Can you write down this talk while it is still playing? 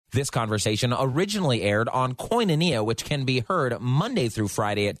This conversation originally aired on Koinonia, which can be heard Monday through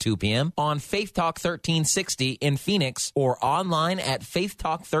Friday at 2 p.m. on Faith Talk 1360 in Phoenix or online at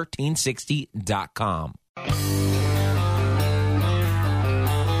faithtalk1360.com. I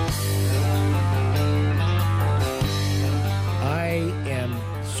am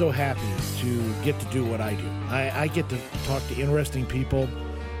so happy to get to do what I do. I get to talk to interesting people.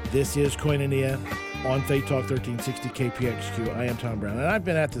 This is Koinonia on Faith Talk 1360 KPXQ. I am Tom Brown, and I've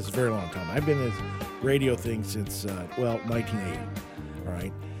been at this a very long time. I've been in this radio thing since, 1980. All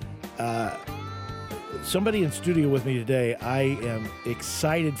right. Somebody in studio with me today, I am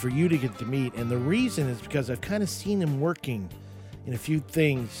excited for you to get to meet, and the reason is because I've kind of seen him working in a few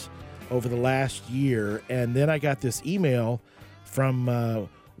things over the last year, and then I got this email from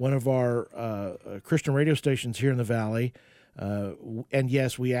one of our Christian radio stations here in the Valley. And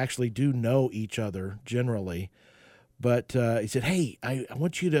yes, we actually do know each other generally, but he said, "Hey, I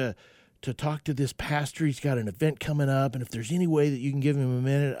want you to talk to this pastor. He's got an event coming up, and if there's any way that you can give him a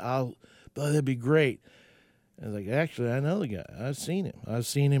minute, that'd be great." I was like, "Actually, I know the guy. I've seen him. I've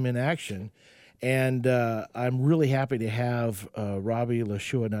seen him in action." And I'm really happy to have Robby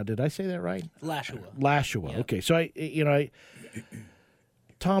Lashua. Now, did I say that right? Lashua. Yep. Okay, so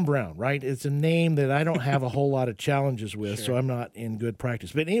Tom Brown, right? It's a name that I don't have a whole lot of challenges with, so I'm not in good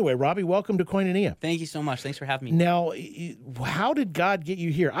practice. But anyway, Robby, welcome to Koinonia. Thank you so much. Thanks for having me. Now, how did God get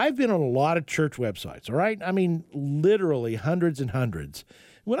you here? I've been on a lot of church websites, all right? I mean, literally hundreds and hundreds.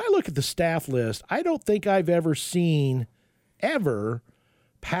 When I look at the staff list, I don't think I've ever seen,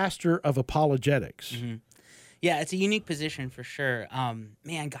 pastor of apologetics. Mm-hmm. Yeah, it's a unique position for sure.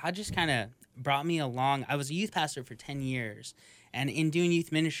 Man, God just kind of brought me along. I was a youth pastor for 10 years. And in doing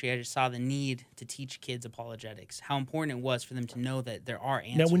youth ministry, I just saw the need to teach kids apologetics, how important it was for them to know that there are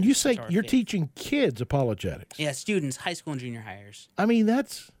answers. Now, when you say you're faith. teaching kids apologetics. Yeah, students, high school and junior hires. I mean,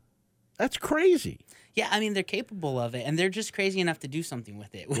 that's crazy. Yeah, I mean, they're capable of it, and they're just crazy enough to do something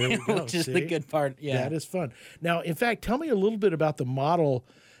with it, which is See? the good part. Yeah, that is fun. Now, in fact, tell me a little bit about the model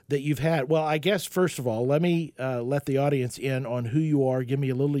that you've had. Well, I guess, first of all, let me let the audience in on who you are. Give me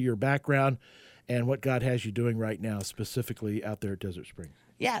a little of your background and what God has you doing right now, specifically out there at Desert Springs.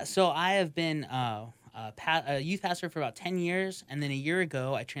 Yeah, so I have been a youth pastor for about 10 years, and then a year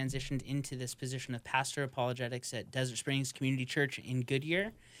ago, I transitioned into this position of pastor apologetics at Desert Springs Community Church in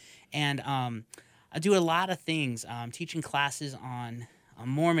Goodyear. And I do a lot of things, teaching classes on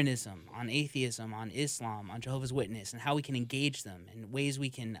Mormonism, on atheism, on Islam, on Jehovah's Witness, and how we can engage them, and ways we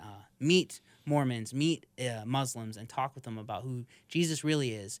can meet Mormons, meet Muslims, and talk with them about who Jesus really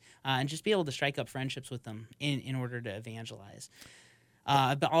is, and just be able to strike up friendships with them in order to evangelize.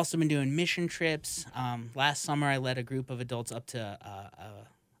 I've also been doing mission trips. Last summer, I led a group of adults up to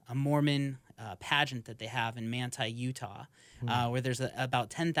a Mormon pageant that they have in Manti, Utah, where there's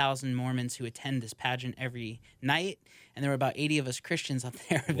about 10,000 Mormons who attend this pageant every night, and there were about 80 of us Christians up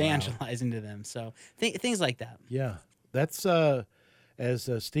there evangelizing to them. So things like that. Yeah, that's as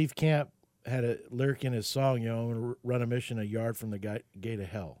Steve Camp had a lyric in his song, I'm going to run a mission a yard from the gate of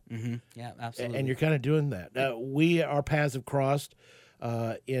hell. Mm-hmm. Yeah, absolutely. And you're kind of doing that. Our paths have crossed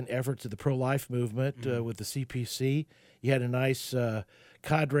in efforts of the pro-life movement with the CPC. You had a nice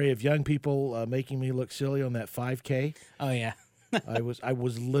cadre of young people making me look silly on that 5K. Oh yeah, I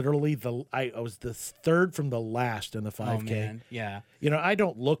was literally I was the third from the last in the 5K. Oh man, yeah. I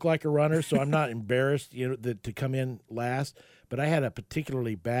don't look like a runner, so I'm not embarrassed, to come in last. But I had a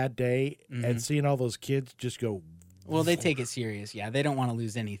particularly bad day, and seeing all those kids just go. Well, they take it serious. Yeah, they don't want to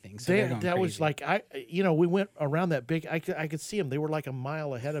lose anything. So that was like we went around that big. I could see them. They were like a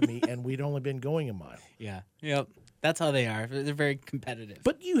mile ahead of me, and we'd only been going a mile. Yeah. Yep. That's how they are. They're very competitive.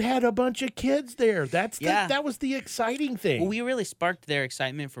 But you had a bunch of kids there. That was the exciting thing. Well, we really sparked their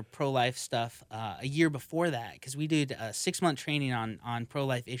excitement for pro-life stuff a year before that, because we did a 6-month training on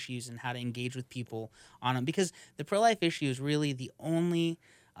pro-life issues and how to engage with people on them. Because the pro-life issue is really the only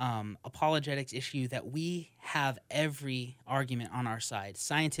apologetics issue that we have every argument on our side,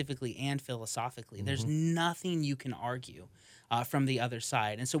 scientifically and philosophically. Mm-hmm. There's nothing you can argue from the other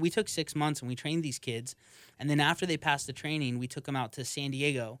side. And so we took 6 months and we trained these kids. And then after they passed the training, we took them out to San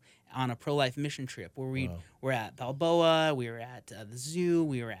Diego on a pro-life mission trip where we were at Balboa, we were at the zoo,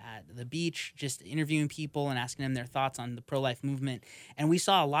 we were at the beach, just interviewing people and asking them their thoughts on the pro-life movement. And we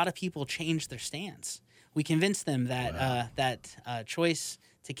saw a lot of people change their stance. We convinced them that that choice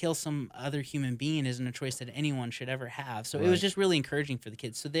to kill some other human being isn't a choice that anyone should ever have. So it was just really encouraging for the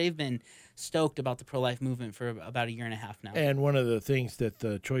kids. So they've been stoked about the pro-life movement for about a year and a half now. And one of the things that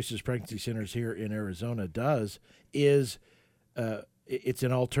the Choices Pregnancy Centers here in Arizona does is it's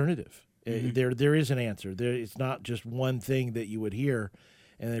an alternative. Mm-hmm. There is an answer. It's not just one thing that you would hear.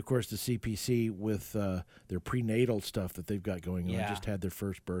 And then, of course, the CPC with their prenatal stuff that they've got going on. Yeah. Just had their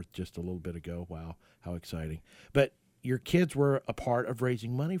first birth just a little bit ago. Wow, how exciting. But your kids were a part of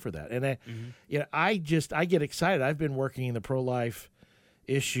raising money for that. And I get excited. I've been working in the pro-life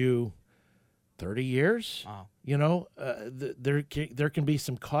issue 30 years. Wow. There can be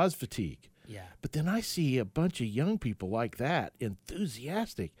some cause fatigue. Yeah. But then I see a bunch of young people like that,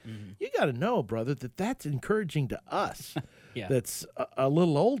 enthusiastic. You got to know, brother, that's encouraging to us. Yeah. That's a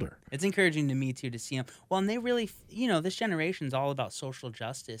little older. It's encouraging to me, too, to see them. Well, and they really, this generation's all about social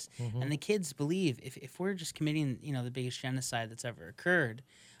justice. And the kids believe if we're just committing, the biggest genocide that's ever occurred,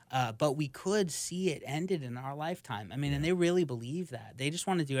 but we could see it ended in our lifetime. I mean, and they really believe that. They just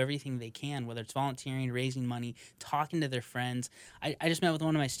want to do everything they can, whether it's volunteering, raising money, talking to their friends. I just met with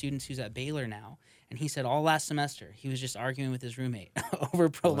one of my students who's at Baylor now, and he said all last semester he was just arguing with his roommate over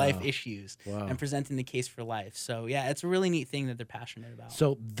pro-life issues and presenting the case for life. So, yeah, it's a really neat thing that they're passionate about.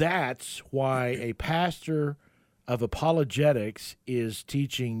 So that's why a pastor of apologetics is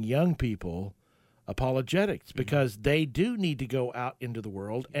teaching young people apologetics, because they do need to go out into the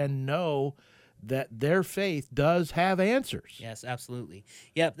world and know that their faith does have answers. Yes, absolutely.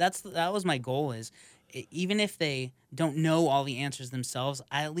 Yep, that was my goal, is even if they don't know all the answers themselves,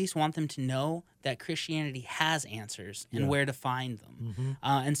 I at least want them to know that Christianity has answers and where to find them.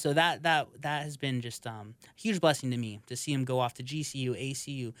 And so that has been just a huge blessing to me, to see them go off to GCU,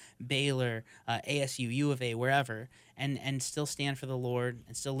 ACU, Baylor, ASU, U of A, wherever, and still stand for the Lord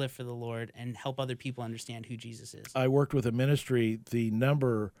and still live for the Lord and help other people understand who Jesus is. I worked with a ministry. The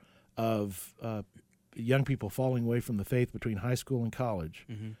number of young people falling away from the faith between high school and college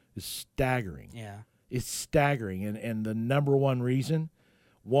is staggering. Yeah. It's staggering. And the number one reason,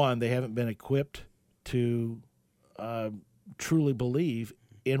 they haven't been equipped to truly believe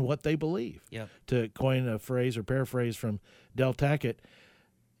in what they believe. Yep. To coin a phrase or paraphrase from Del Tackett,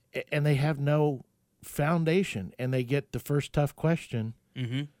 and they have no foundation, and they get the first tough question.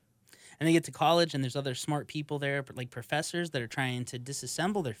 And they get to college, and there's other smart people there, like professors, that are trying to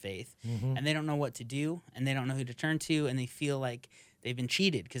disassemble their faith, and they don't know what to do, and they don't know who to turn to, and they feel like they've been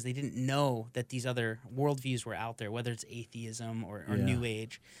cheated because they didn't know that these other worldviews were out there, whether it's atheism or New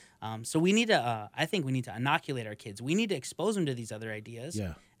Age. So we need to, I think we need to inoculate our kids. We need to expose them to these other ideas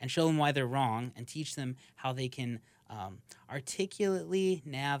and show them why they're wrong, and teach them how they can articulately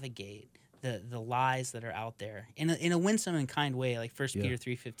navigate the lies that are out there in a winsome and kind way, like 1 Peter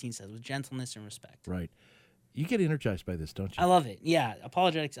 3:15 says, with gentleness and respect. Right. You get energized by this, don't you? I love it. Yeah,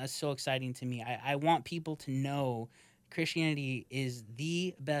 apologetics is so exciting to me. I want people to know Christianity is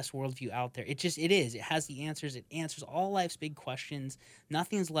the best worldview out there. It is. It has the answers. It answers all life's big questions.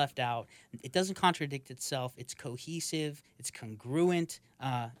 Nothing's left out. It doesn't contradict itself. It's cohesive. It's congruent.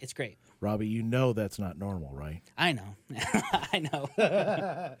 It's great. Robby, that's not normal, right? I know. I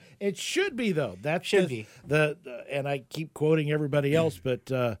know. It should be, though. That should be. And I keep quoting everybody else,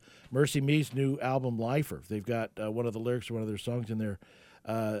 but Mercy Me's new album, Lifer, they've got one of the lyrics of one of their songs in there.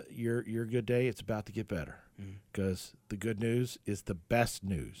 Your good day, it's about to get better, because the good news is the best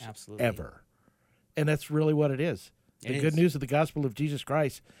news ever. And that's really what it is. The good news of the gospel of Jesus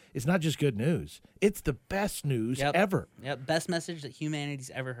Christ is not just good news. It's the best news ever. Yep, best message that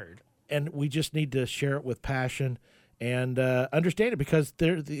humanity's ever heard. And we just need to share it with passion and understand it, because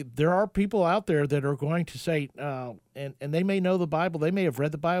there are people out there that are going to say, and they may know the Bible. They may have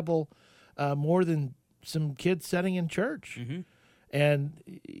read the Bible more than some kids sitting in church. And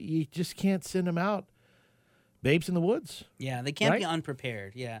you just can't send them out babes in the woods. Yeah, they can't be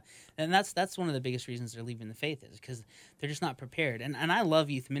unprepared. Yeah, and that's one of the biggest reasons they're leaving the faith, is because they're just not prepared. And I love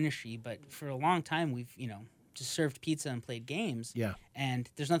youth ministry, but for a long time we've just served pizza and played games. Yeah, and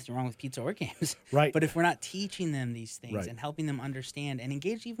there's nothing wrong with pizza or games. Right. But if we're not teaching them these things and helping them understand and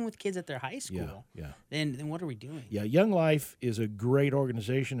engage even with kids at their high school, then what are we doing? Yeah, Young Life is a great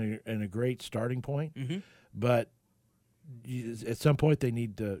organization and a great starting point, but at some point they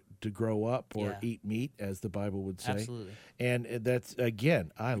need to grow up or eat meat, as the Bible would say. Absolutely. And that's,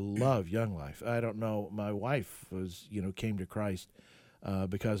 again, I love Young Life. I don't know, my wife came to Christ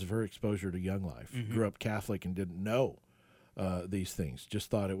because of her exposure to Young Life. Grew up Catholic and didn't know these things. Just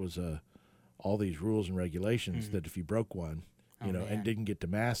thought it was all these rules and regulations that if you broke one, and didn't get to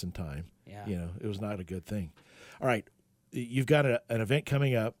Mass in time, it was not a good thing. All right, you've got an event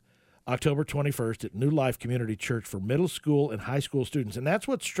coming up October 21st at New Life Community Church for middle school and high school students. And that's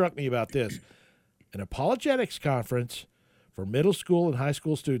what struck me about this. An apologetics conference for middle school and high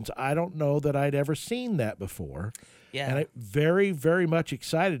school students. I don't know that I'd ever seen that before. Yeah. And it very, very much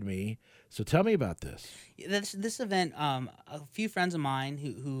excited me. So tell me about this. This event, a few friends of mine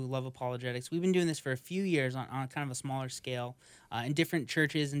who love apologetics, we've been doing this for a few years on kind of a smaller scale in different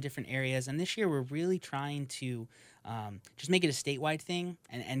churches in different areas. And this year we're really trying to just make it a statewide thing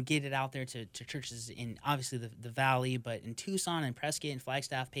and get it out there to churches in obviously the Valley, but in Tucson and Prescott and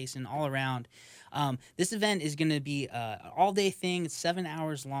Flagstaff, Payson, all around. This event is going to be an all-day thing. It's 7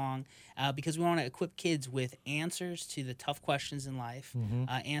 hours long because we want to equip kids with answers to the tough questions in life,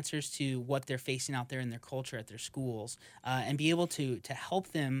 answers to what they're facing out there in their culture at their schools, and be able to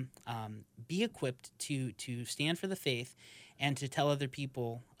help them be equipped to stand for the faith and to tell other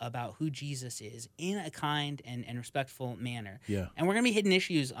people about who Jesus is in a kind and respectful manner. Yeah. And we're going to be hitting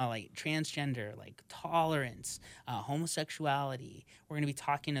issues like transgender, like tolerance, homosexuality. We're going to be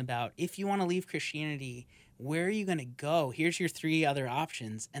talking about if you want to leave Christianity, where are you going to go? Here's your 3 other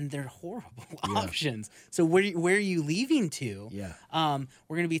options, and they're horrible options. So where are you leaving to? Yeah.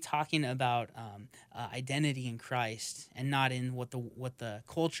 We're going to be talking about identity in Christ and not in what the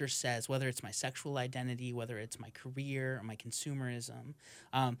culture says, whether it's my sexual identity, whether it's my career or my consumerism.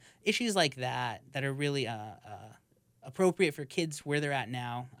 Issues like that are really appropriate for kids where they're at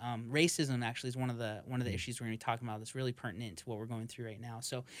now. Racism actually is one of the issues we're going to be talking about that's really pertinent to what we're going through right now.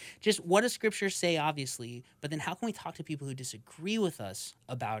 So just what does Scripture say, obviously, but then how can we talk to people who disagree with us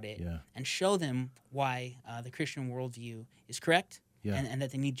about it and show them why the Christian worldview is correct and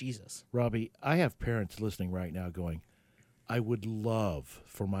that they need Jesus? Robby, I have parents listening right now going, I would love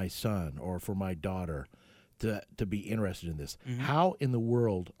for my son or for my daughter to be interested in this. Mm-hmm. How in the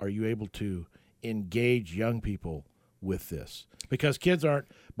world are you able to engage young people with this? Because kids aren't,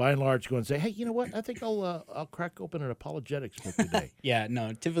 by and large, going to say, hey, you know what? I think I'll crack open an apologetics book today. Yeah,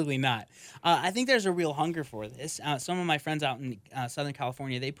 no, typically not. I think there's a real hunger for this. Some of my friends out in Southern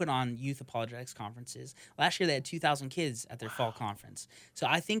California, they put on youth apologetics conferences. Last year, they had 2,000 kids at their fall conference. So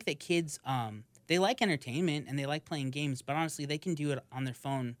I think that kids, they like entertainment and they like playing games, but honestly, they can do it on their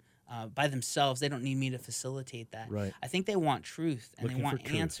phone by themselves. They don't need me to facilitate that. Right. I think they want truth and Looking they want for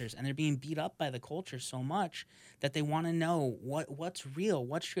truth. answers, and they're being beat up by the culture so much that they want to know what's real,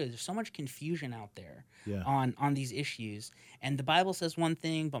 what's true. There's so much confusion out there on these issues. And the Bible says one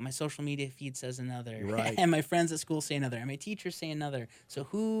thing, but my social media feed says another. Right. And my friends at school say another. And my teachers say another. So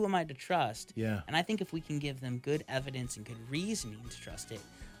who am I to trust? Yeah. And I think if we can give them good evidence and good reasoning to trust it,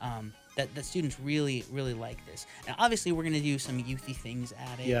 that students really, really like this. And obviously, we're going to do some youthy things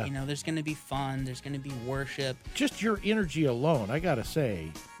at it. Yeah. You know, there's going to be fun. There's going to be worship. Just your energy alone, I got to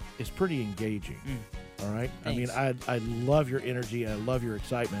say, is pretty engaging. All right? Thanks. I mean, I love your energy. I love your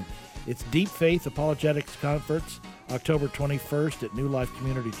excitement. It's Deep Faith Apologetics Conference, October 21st at New Life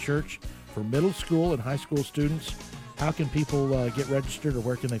Community Church for middle school and high school students. How can people get registered, or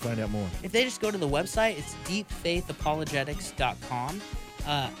where can they find out more? If they just go to the website, it's deepfaithapologetics.com.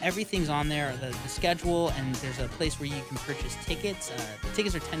 Everything's on there, the schedule, and there's a place where you can purchase tickets. The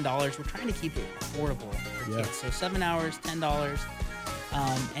tickets are $10. We're trying to keep it affordable for kids. So 7 hours, $10.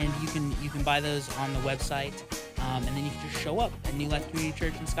 And you can buy those on the website. And then you can just show up at New Life Community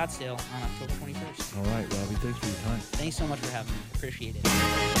Church in Scottsdale on October 21st. All right, Robby, thanks for your time. Thanks so much for having me. Appreciate it.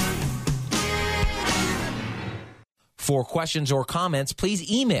 For questions or comments,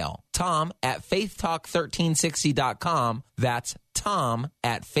 please email tom@faithtalk1360.com. That's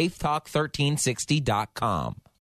tom@faithtalk1360.com.